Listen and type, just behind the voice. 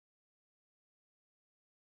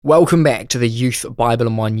Welcome back to the Youth Bible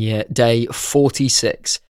in 1 Year, day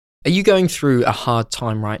 46. Are you going through a hard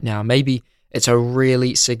time right now? Maybe it's a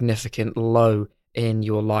really significant low in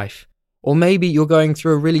your life. Or maybe you're going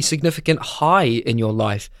through a really significant high in your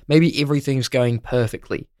life. Maybe everything's going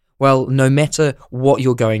perfectly. Well, no matter what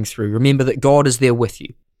you're going through, remember that God is there with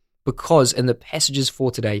you. Because in the passages for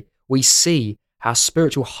today, we see how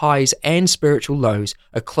spiritual highs and spiritual lows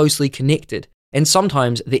are closely connected, and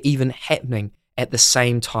sometimes they're even happening at the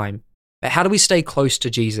same time. But how do we stay close to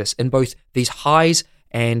Jesus in both these highs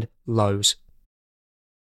and lows?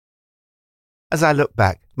 As I look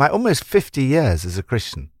back, my almost 50 years as a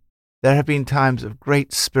Christian, there have been times of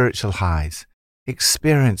great spiritual highs,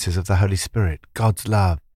 experiences of the Holy Spirit, God's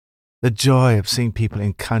love, the joy of seeing people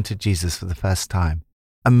encounter Jesus for the first time,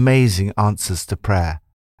 amazing answers to prayer,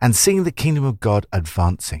 and seeing the kingdom of God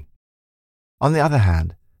advancing. On the other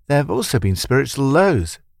hand, there have also been spiritual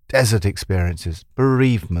lows, desert experiences,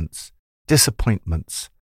 bereavements, disappointments,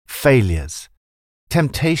 failures,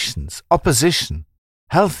 temptations, opposition,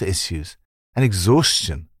 health issues, and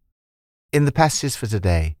exhaustion. In the passages for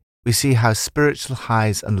today, we see how spiritual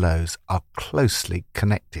highs and lows are closely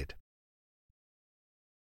connected.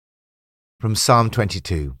 From Psalm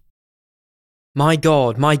 22. My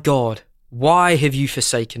God, why have you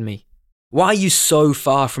forsaken me? Why are you so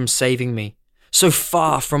far from saving me, so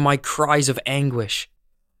far from my cries of anguish?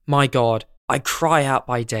 My God, I cry out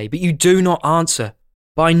by day, but you do not answer,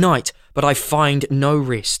 by night, but I find no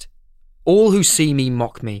rest. All who see me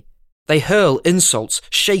mock me. They hurl insults,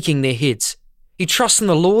 shaking their heads. He trusts in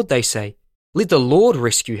the Lord, they say. Let the Lord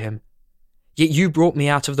rescue him. Yet you brought me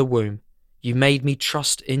out of the womb. You made me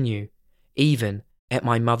trust in you, even at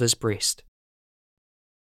my mother's breast.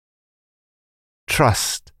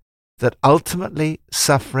 Trust that ultimately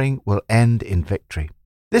suffering will end in victory.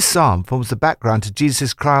 This psalm forms the background to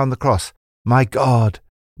Jesus' cry on the cross, my God,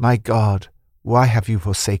 why have you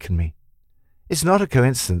forsaken me? It's not a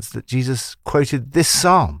coincidence that Jesus quoted this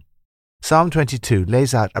psalm. Psalm 22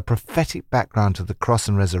 lays out a prophetic background to the cross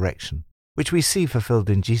and resurrection, which we see fulfilled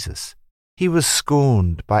in Jesus. He was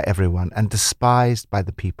scorned by everyone and despised by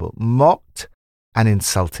the people, mocked and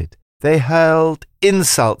insulted. They hurled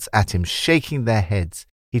insults at him, shaking their heads.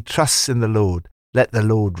 He trusts in the Lord. Let the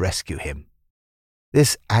Lord rescue him.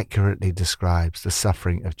 This accurately describes the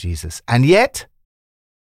suffering of Jesus, and yet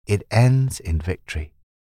it ends in victory.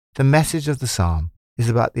 The message of the psalm is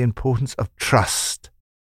about the importance of trust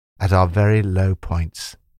at our very low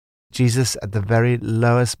points. Jesus, at the very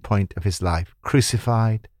lowest point of his life,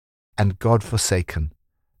 crucified and God forsaken,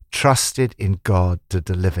 trusted in God to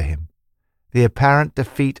deliver him. The apparent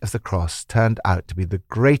defeat of the cross turned out to be the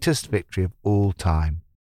greatest victory of all time.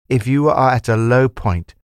 If you are at a low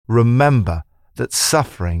point, remember that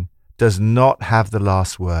suffering does not have the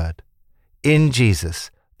last word. In Jesus,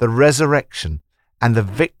 the resurrection and the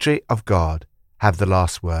victory of God have the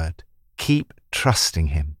last word. Keep trusting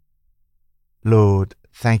him. Lord,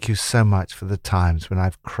 thank you so much for the times when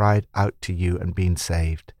I've cried out to you and been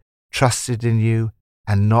saved, trusted in you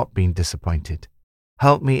and not been disappointed.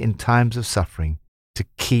 Help me in times of suffering to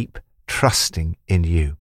keep trusting in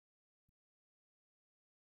you.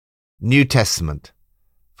 New Testament,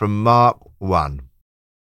 from Mark 1.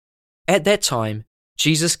 At that time,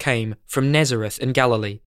 Jesus came from Nazareth in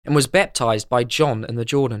Galilee and was baptized by John in the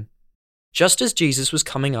Jordan. Just as Jesus was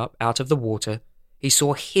coming up out of the water, he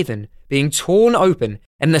saw heaven being torn open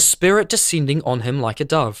and the Spirit descending on him like a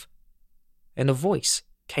dove. And a voice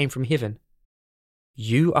came from heaven.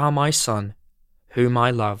 You are my Son, whom I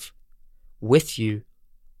love. With you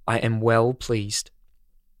I am well pleased.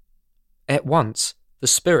 At once the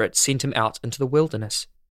Spirit sent him out into the wilderness,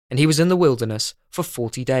 and he was in the wilderness for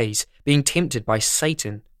 40 days, being tempted by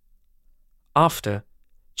Satan. After,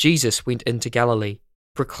 Jesus went into Galilee,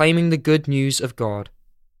 proclaiming the good news of God.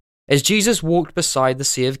 As Jesus walked beside the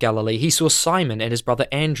Sea of Galilee, he saw Simon and his brother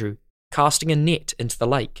Andrew casting a net into the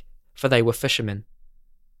lake, for they were fishermen.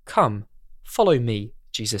 Come, follow me,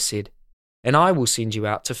 Jesus said, and I will send you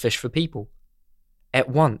out to fish for people. At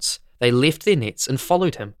once they left their nets and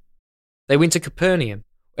followed him. They went to Capernaum,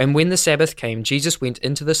 and when the Sabbath came, Jesus went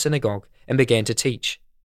into the synagogue and began to teach.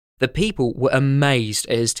 The people were amazed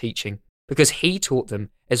at his teaching, because he taught them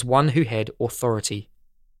as one who had authority.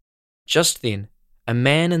 Just then, a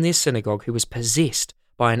man in their synagogue who was possessed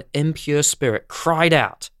by an impure spirit cried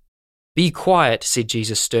out. Be quiet, said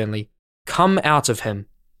Jesus sternly. Come out of him.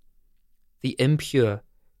 The impure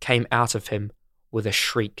came out of him with a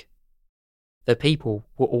shriek. The people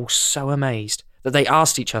were all so amazed that they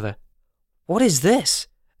asked each other, What is this?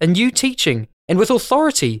 A new teaching, and with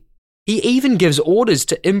authority. He even gives orders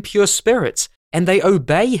to impure spirits, and they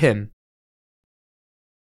obey him.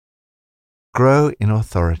 grow in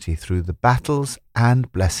authority through the battles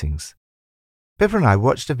and blessings. Pippa and I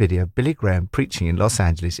watched a video of Billy Graham preaching in Los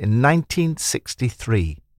Angeles in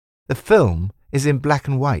 1963. The film is in black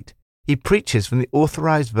and white. He preaches from the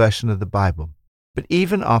authorized version of the Bible. But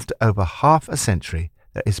even after over half a century,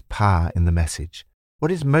 there is power in the message.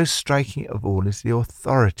 What is most striking of all is the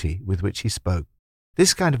authority with which he spoke.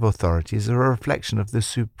 This kind of authority is a reflection of the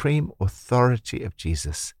supreme authority of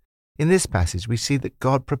Jesus. In this passage, we see that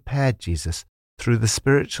God prepared Jesus through the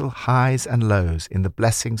spiritual highs and lows in the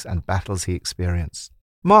blessings and battles he experienced.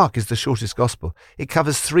 Mark is the shortest gospel. It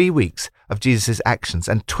covers 3 weeks of Jesus' actions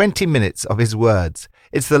and 20 minutes of his words.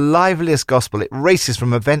 It's the liveliest gospel. It races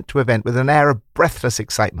from event to event with an air of breathless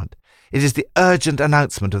excitement. It is the urgent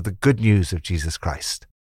announcement of the good news of Jesus Christ.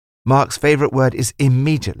 Mark's favorite word is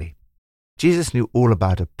immediately. Jesus knew all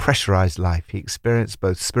about a pressurized life. He experienced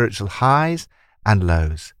both spiritual highs and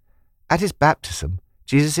lows. At his baptism,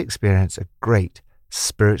 Jesus experienced a great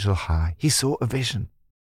spiritual high. He saw a vision.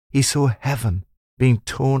 He saw heaven being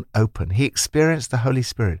torn open. He experienced the Holy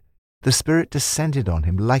Spirit. The Spirit descended on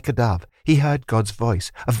him like a dove. He heard God's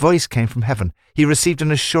voice. A voice came from heaven. He received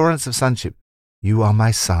an assurance of sonship. You are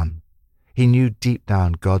my son. He knew deep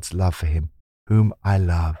down God's love for him, whom I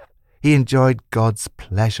love. He enjoyed God's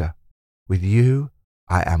pleasure. With you,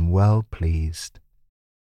 I am well pleased.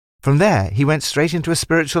 From there, he went straight into a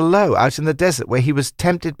spiritual low out in the desert where he was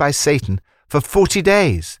tempted by Satan for 40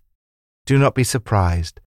 days. Do not be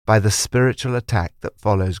surprised by the spiritual attack that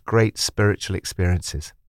follows great spiritual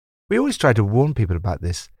experiences. We always try to warn people about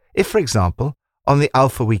this. If, for example, on the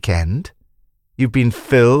Alpha weekend, you've been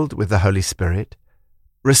filled with the Holy Spirit,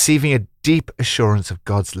 receiving a deep assurance of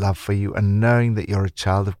God's love for you and knowing that you're a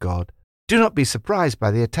child of God, do not be surprised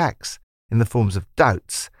by the attacks in the forms of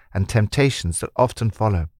doubts and temptations that often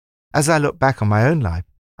follow. As I look back on my own life,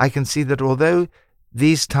 I can see that although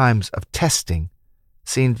these times of testing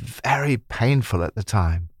seemed very painful at the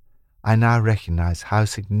time, I now recognize how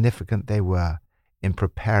significant they were in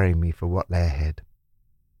preparing me for what lay ahead.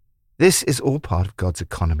 This is all part of God's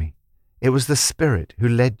economy. It was the Spirit who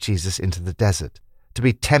led Jesus into the desert to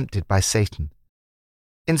be tempted by Satan.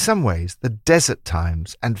 In some ways, the desert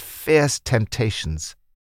times and fierce temptations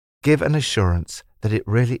give an assurance that it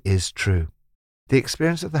really is true. The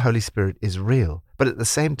experience of the Holy Spirit is real, but at the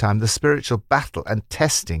same time, the spiritual battle and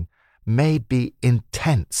testing may be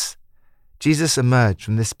intense. Jesus emerged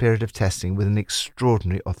from this period of testing with an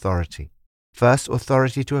extraordinary authority. First,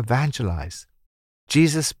 authority to evangelize.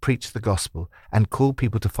 Jesus preached the gospel and called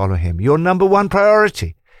people to follow him. Your number one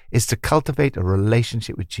priority is to cultivate a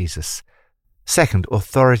relationship with Jesus. Second,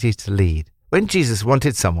 authority to lead. When Jesus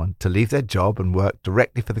wanted someone to leave their job and work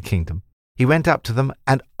directly for the kingdom, he went up to them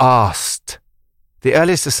and asked. The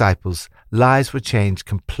earliest disciples' lives were changed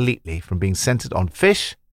completely from being centered on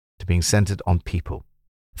fish to being centered on people.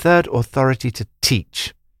 Third, authority to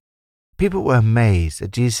teach. People were amazed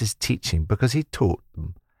at Jesus' teaching because he taught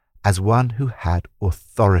them as one who had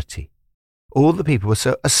authority. All the people were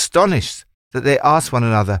so astonished that they asked one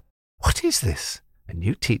another, "What is this? A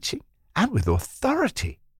new teaching? And with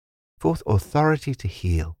authority." Fourth, authority to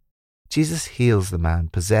heal. Jesus heals the man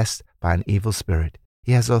possessed by an evil spirit.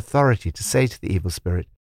 He has authority to say to the evil spirit,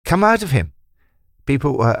 "Come out of him."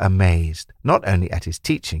 People were amazed, not only at his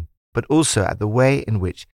teaching, but also at the way in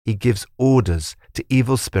which he gives orders to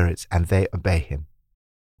evil spirits and they obey him.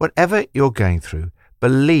 Whatever you're going through,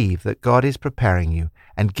 believe that God is preparing you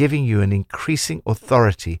and giving you an increasing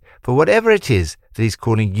authority for whatever it is that he's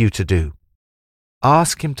calling you to do.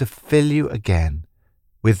 Ask him to fill you again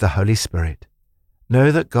with the Holy Spirit.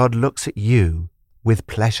 Know that God looks at you with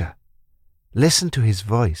pleasure. Listen to his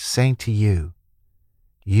voice saying to you,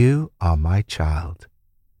 "You are my child,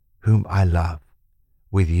 whom I love.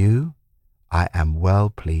 With you, I am well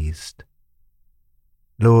pleased."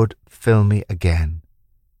 Lord, fill me again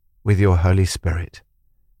with your Holy Spirit.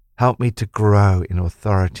 Help me to grow in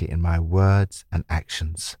authority in my words and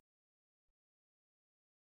actions.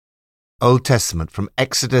 Old Testament from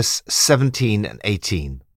Exodus 17 and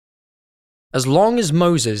 18. As long as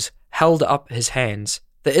Moses held up his hands,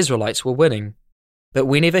 the Israelites were winning. But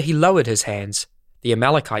whenever he lowered his hands, the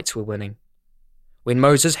Amalekites were winning. When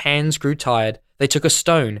Moses' hands grew tired, they took a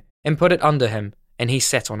stone and put it under him, and he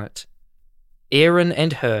sat on it. Aaron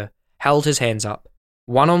and Hur held his hands up,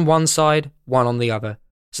 one on one side, one on the other,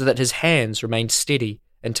 so that his hands remained steady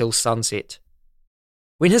until sunset.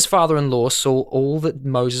 When his father-in-law saw all that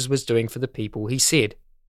Moses was doing for the people, he said,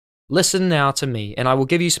 "Listen now to me, and I will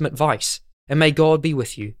give you some advice, and may God be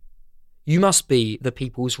with you. You must be the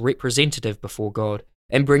people's representative before God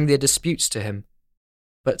and bring their disputes to him.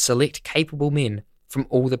 But select capable men from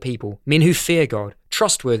all the people, men who fear God,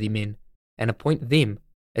 trustworthy men, and appoint them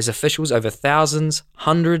as officials over thousands,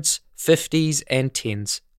 hundreds, 50s, and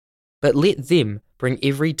 10s. But let them bring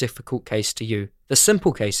every difficult case to you. The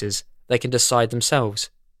simple cases they can decide themselves.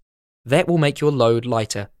 That will make your load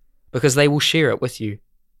lighter, because they will share it with you.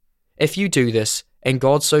 If you do this, and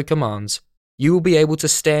God so commands, you will be able to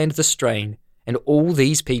stand the strain, and all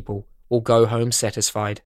these people will go home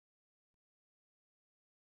satisfied.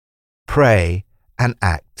 Pray and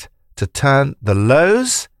act to turn the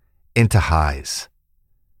lows into highs.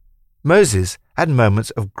 Moses had moments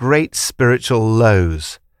of great spiritual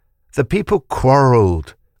lows. The people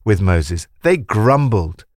quarreled with Moses. They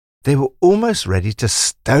grumbled. They were almost ready to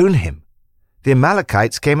stone him. The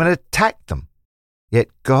Amalekites came and attacked them. Yet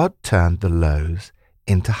God turned the lows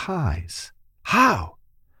into highs. How?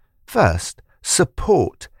 First,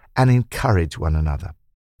 support and encourage one another.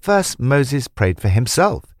 First, Moses prayed for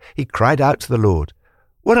himself. He cried out to the Lord,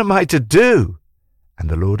 "What am I to do?" And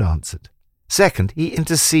the Lord answered. Second, he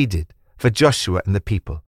interceded for Joshua and the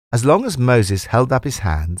people. As long as Moses held up his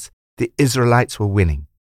hands, the Israelites were winning.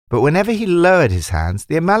 But whenever he lowered his hands,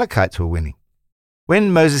 the Amalekites were winning.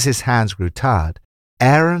 When Moses' hands grew tired,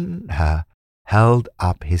 Aaron and Hur held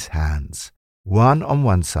up his hands, one on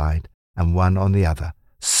one side and one on the other.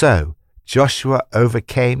 So Joshua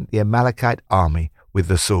overcame the Amalekite army with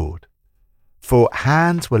the sword. For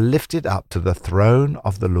hands were lifted up to the throne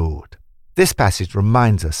of the Lord. This passage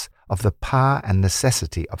reminds us of the power and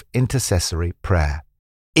necessity of intercessory prayer.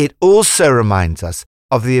 It also reminds us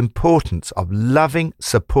of the importance of loving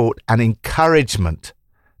support and encouragement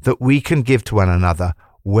that we can give to one another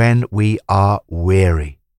when we are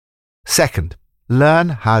weary. Second, learn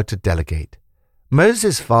how to delegate.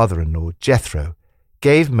 Moses' father-in-law, Jethro,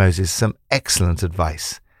 gave Moses some excellent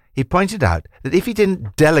advice. He pointed out that if he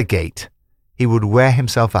didn't delegate, he would wear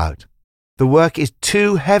himself out. The work is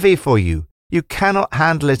too heavy for you. You cannot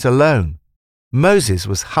handle it alone. Moses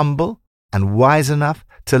was humble and wise enough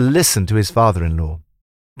to listen to his father-in-law.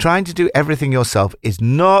 Trying to do everything yourself is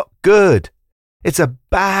not good. It's a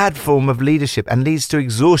bad form of leadership and leads to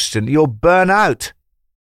exhaustion. You'll burn out.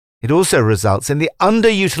 It also results in the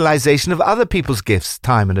underutilization of other people's gifts,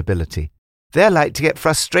 time, and ability. They're like to get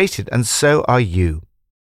frustrated, and so are you.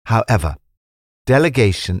 However,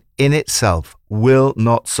 delegation in itself will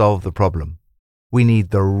not solve the problem. We need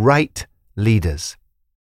the right leaders.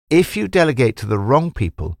 If you delegate to the wrong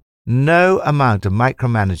people, no amount of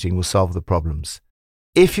micromanaging will solve the problems.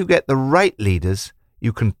 If you get the right leaders,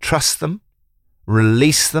 you can trust them,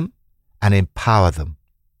 release them, and empower them.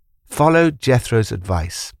 Follow Jethro's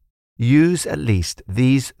advice. Use at least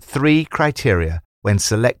these 3 criteria when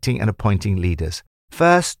selecting and appointing leaders.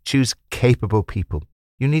 First, choose capable people.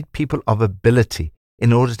 You need people of ability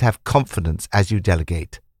in order to have confidence as you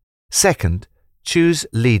delegate. Second, choose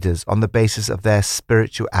leaders on the basis of their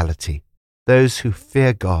spirituality, those who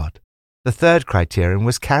fear God. The third criterion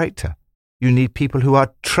was character. You need people who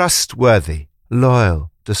are trustworthy,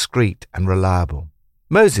 loyal, discreet, and reliable.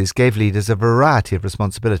 Moses gave leaders a variety of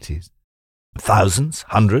responsibilities. Thousands,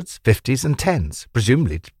 hundreds, 50s, and 10s,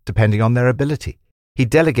 presumably depending on their ability. He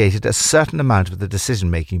delegated a certain amount of the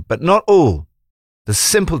decision-making, but not all. The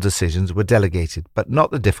simple decisions were delegated, but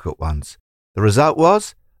not the difficult ones. The result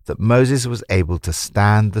was that Moses was able to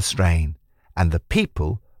stand the strain, and the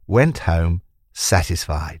people went home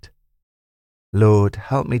satisfied. Lord,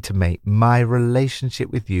 help me to make my relationship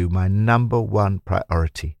with you my number one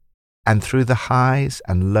priority, and through the highs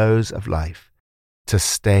and lows of life, to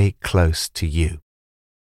stay close to you.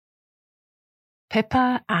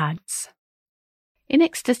 Pippa adds, in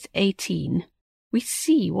Exodus 18, we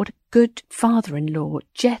see what a good father-in-law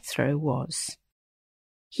Jethro was.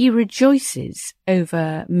 He rejoices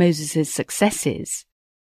over Moses' successes,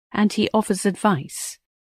 and he offers advice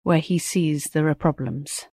where he sees there are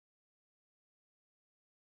problems.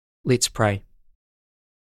 Let's pray.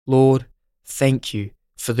 Lord, thank you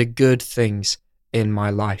for the good things in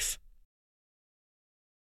my life.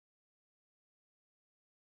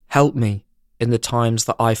 Help me in the times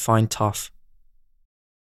that I find tough.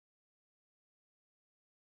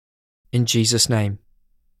 In Jesus' name,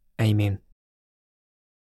 amen.